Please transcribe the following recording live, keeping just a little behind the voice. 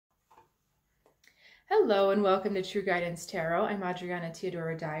Hello and welcome to True Guidance Tarot. I'm Adriana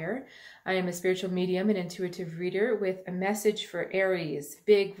Teodoro-Dier. I am a spiritual medium and intuitive reader with a message for Aries.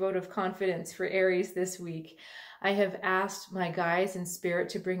 Big vote of confidence for Aries this week. I have asked my guides in spirit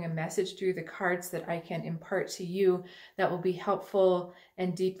to bring a message through the cards that I can impart to you that will be helpful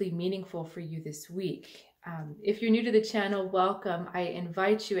and deeply meaningful for you this week. If you're new to the channel, welcome. I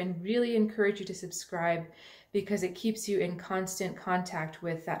invite you and really encourage you to subscribe because it keeps you in constant contact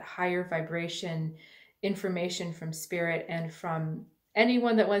with that higher vibration information from spirit and from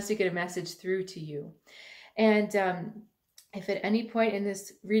anyone that wants to get a message through to you. And if at any point in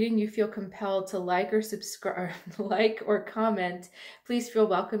this reading you feel compelled to like or subscribe, like or comment, please feel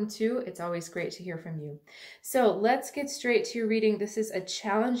welcome to. It's always great to hear from you. So let's get straight to your reading. This is a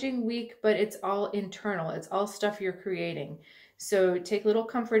challenging week, but it's all internal. It's all stuff you're creating. So take little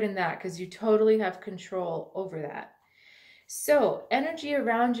comfort in that because you totally have control over that. So energy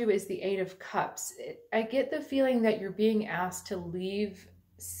around you is the Eight of Cups. I get the feeling that you're being asked to leave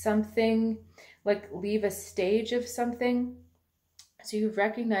something, like leave a stage of something. So you've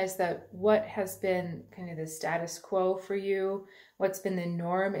recognized that what has been kind of the status quo for you, what's been the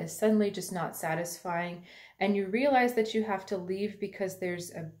norm, is suddenly just not satisfying. And you realize that you have to leave because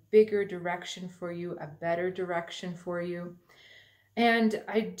there's a bigger direction for you, a better direction for you. And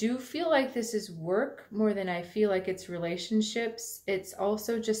I do feel like this is work more than I feel like it's relationships. It's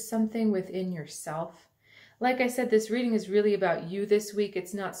also just something within yourself. Like I said, this reading is really about you this week.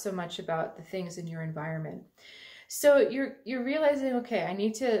 It's not so much about the things in your environment. So you're realizing, okay, I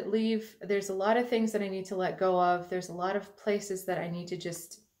need to leave. There's a lot of things that I need to let go of. There's a lot of places that I need to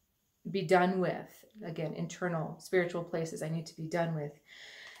just be done with. Again, internal, spiritual places I need to be done with.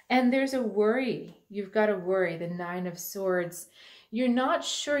 And there's a worry. You've got a worry, the Nine of Swords. You're not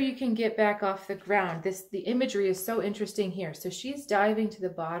sure you can get back off the ground. The imagery is so interesting here. So she's diving to the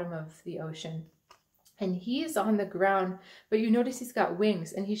bottom of the ocean. And he's on the ground, but you notice he's got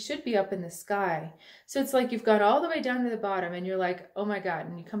wings and he should be up in the sky. So it's like you've got all the way down to the bottom and you're like, oh my God.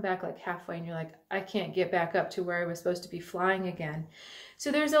 And you come back like halfway and you're like, I can't get back up to where I was supposed to be flying again.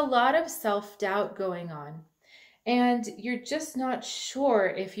 So there's a lot of self-doubt going on. And you're just not sure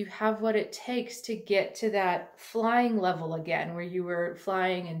if you have what it takes to get to that flying level again, where you were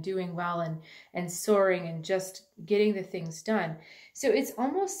flying and doing well and soaring and just getting the things done. So it's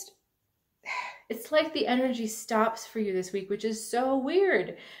almost... it's like the energy stops for you this week, which is so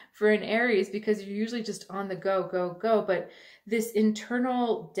weird for an Aries because you're usually just on the go, go, go. But this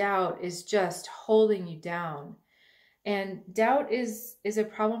internal doubt is just holding you down. And doubt is a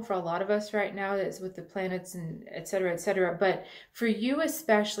problem for a lot of us right now. That's with the planets and et cetera, et cetera. But for you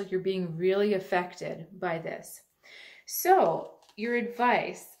especially, you're being really affected by this. So your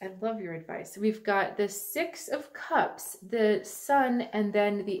advice, I love your advice. We've got the Six of Cups, the Sun, and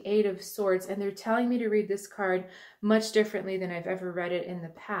then the Eight of Swords. And they're telling me to read this card much differently than I've ever read it in the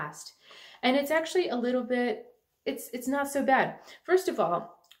past. And it's actually a little bit, it's not so bad. First of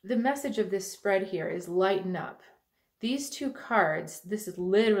all, the message of this spread here is lighten up. These two cards, this is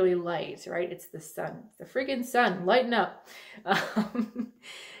literally light, right? It's the sun, the friggin' sun, lighten up.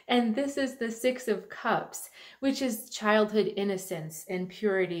 And this is the Six of Cups, which is childhood innocence and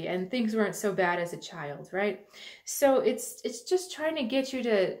purity, and things weren't so bad as a child, right? So it's just trying to get you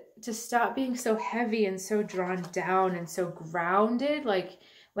to stop being so heavy and so drawn down and so grounded, like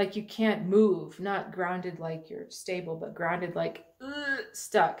you can't move, not grounded like you're stable, but grounded like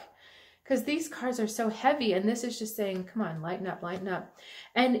stuck. Because these cards are so heavy, and this is just saying, come on, lighten up, lighten up.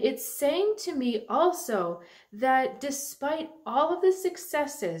 And it's saying to me also that despite all of the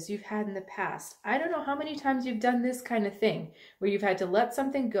successes you've had in the past, I don't know how many times you've done this kind of thing, where you've had to let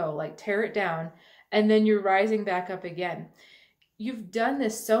something go, like tear it down, and then you're rising back up again. You've done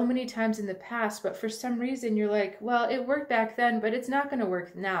this so many times in the past, but for some reason you're like, well, it worked back then, but it's not going to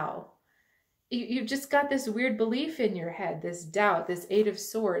work now. You've just got this weird belief in your head, this doubt, this Eight of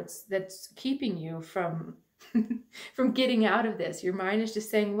Swords that's keeping you from, from getting out of this. Your mind is just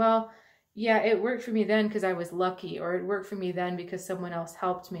saying, well, yeah, it worked for me then because I was lucky, or it worked for me then because someone else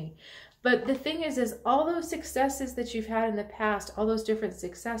helped me. But the thing is all those successes that you've had in the past, all those different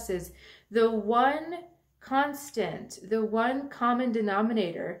successes, the one constant, the one common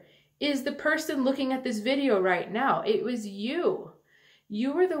denominator is the person looking at this video right now. It was you.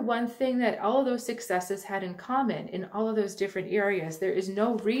 You were the one thing that all of those successes had in common in all of those different areas. There is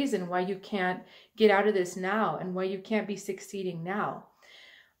no reason why you can't get out of this now and why you can't be succeeding now.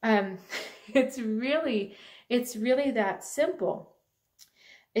 It's really that simple.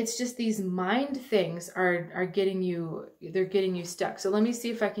 It's just these mind things are getting you, they're getting you stuck. So let me see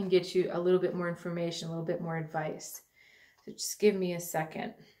if I can get you a little bit more information, a little bit more advice. So just give me a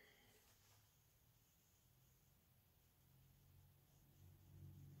second.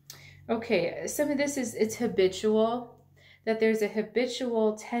 Okay, some of this is, it's habitual, that there's a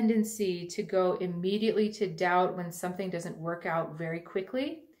habitual tendency to go immediately to doubt when something doesn't work out very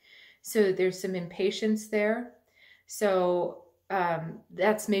quickly. So there's some impatience there. So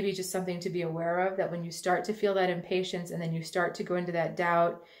that's maybe just something to be aware of, that when you start to feel that impatience and then you start to go into that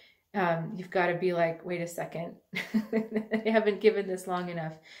doubt, you've got to be like, wait a second, I haven't given this long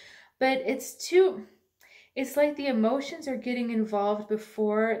enough. But it's like the emotions are getting involved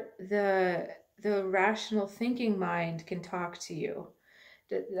before the rational thinking mind can talk to you.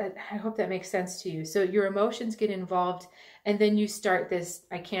 I hope that makes sense to you. So your emotions get involved, and then you start this,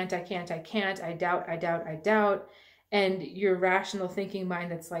 I can't, I can't, I can't, I doubt, I doubt, I doubt. And your rational thinking mind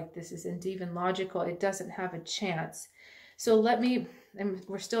that's like, this isn't even logical, it doesn't have a chance. So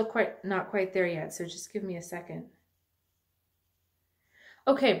we're still not quite there yet, so just give me a second.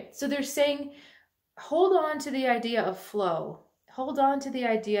 Okay, so they're saying, hold on to the idea of flow. Hold on to the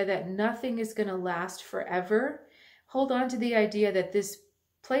idea that nothing is going to last forever. Hold on to the idea that this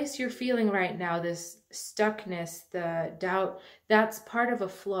place you're feeling right now, this stuckness, the doubt, that's part of a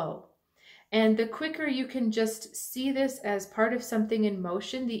flow. And the quicker you can just see this as part of something in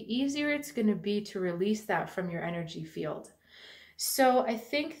motion, the easier it's going to be to release that from your energy field. So I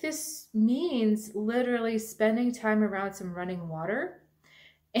think this means literally spending time around some running water.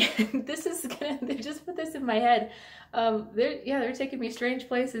 And this is they just put this in my head. They're taking me strange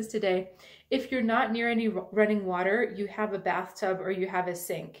places today. If you're not near any running water, you have a bathtub or you have a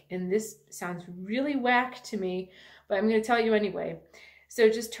sink. And this sounds really whack to me, but I'm going to tell you anyway. So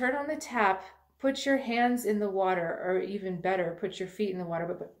just turn on the tap, put your hands in the water, or even better, put your feet in the water,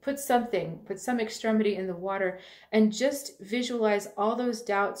 but put some extremity in the water, and just visualize all those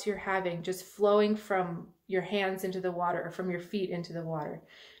doubts you're having just flowing from your hands into the water, or from your feet into the water.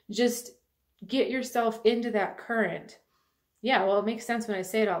 Just get yourself into that current. Yeah, well, it makes sense when I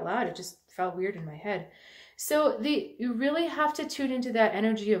say it out loud. It just felt weird in my head. So you really have to tune into that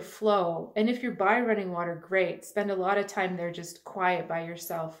energy of flow. And if you're by running water, great. Spend a lot of time there just quiet by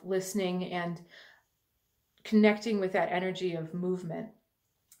yourself, listening and connecting with that energy of movement.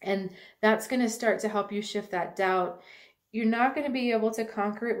 And that's going to start to help you shift that doubt. You're not going to be able to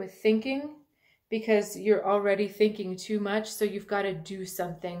conquer it with thinking, because you're already thinking too much. So you've got to do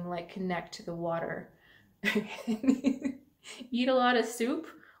something like connect to the water. Eat a lot of soup.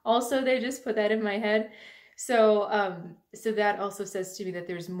 Also, they just put that in my head. So, so that also says to me that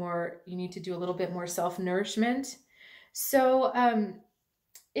there's more, you need to do a little bit more self-nourishment. So,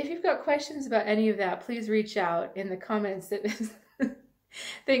 if you've got questions about any of that, please reach out in the comments.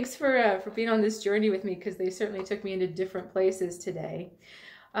 Thanks for being on this journey with me, because they certainly took me into different places today.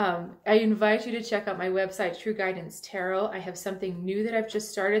 I invite you to check out my website, True Guidance Tarot. I have something new that I've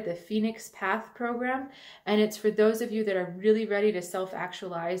just started, the Phoenix Path program, and it's for those of you that are really ready to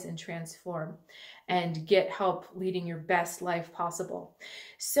self-actualize and transform and get help leading your best life possible.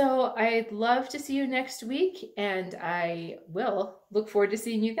 So I'd love to see you next week, and I will look forward to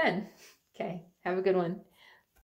seeing you then. Okay, have a good one.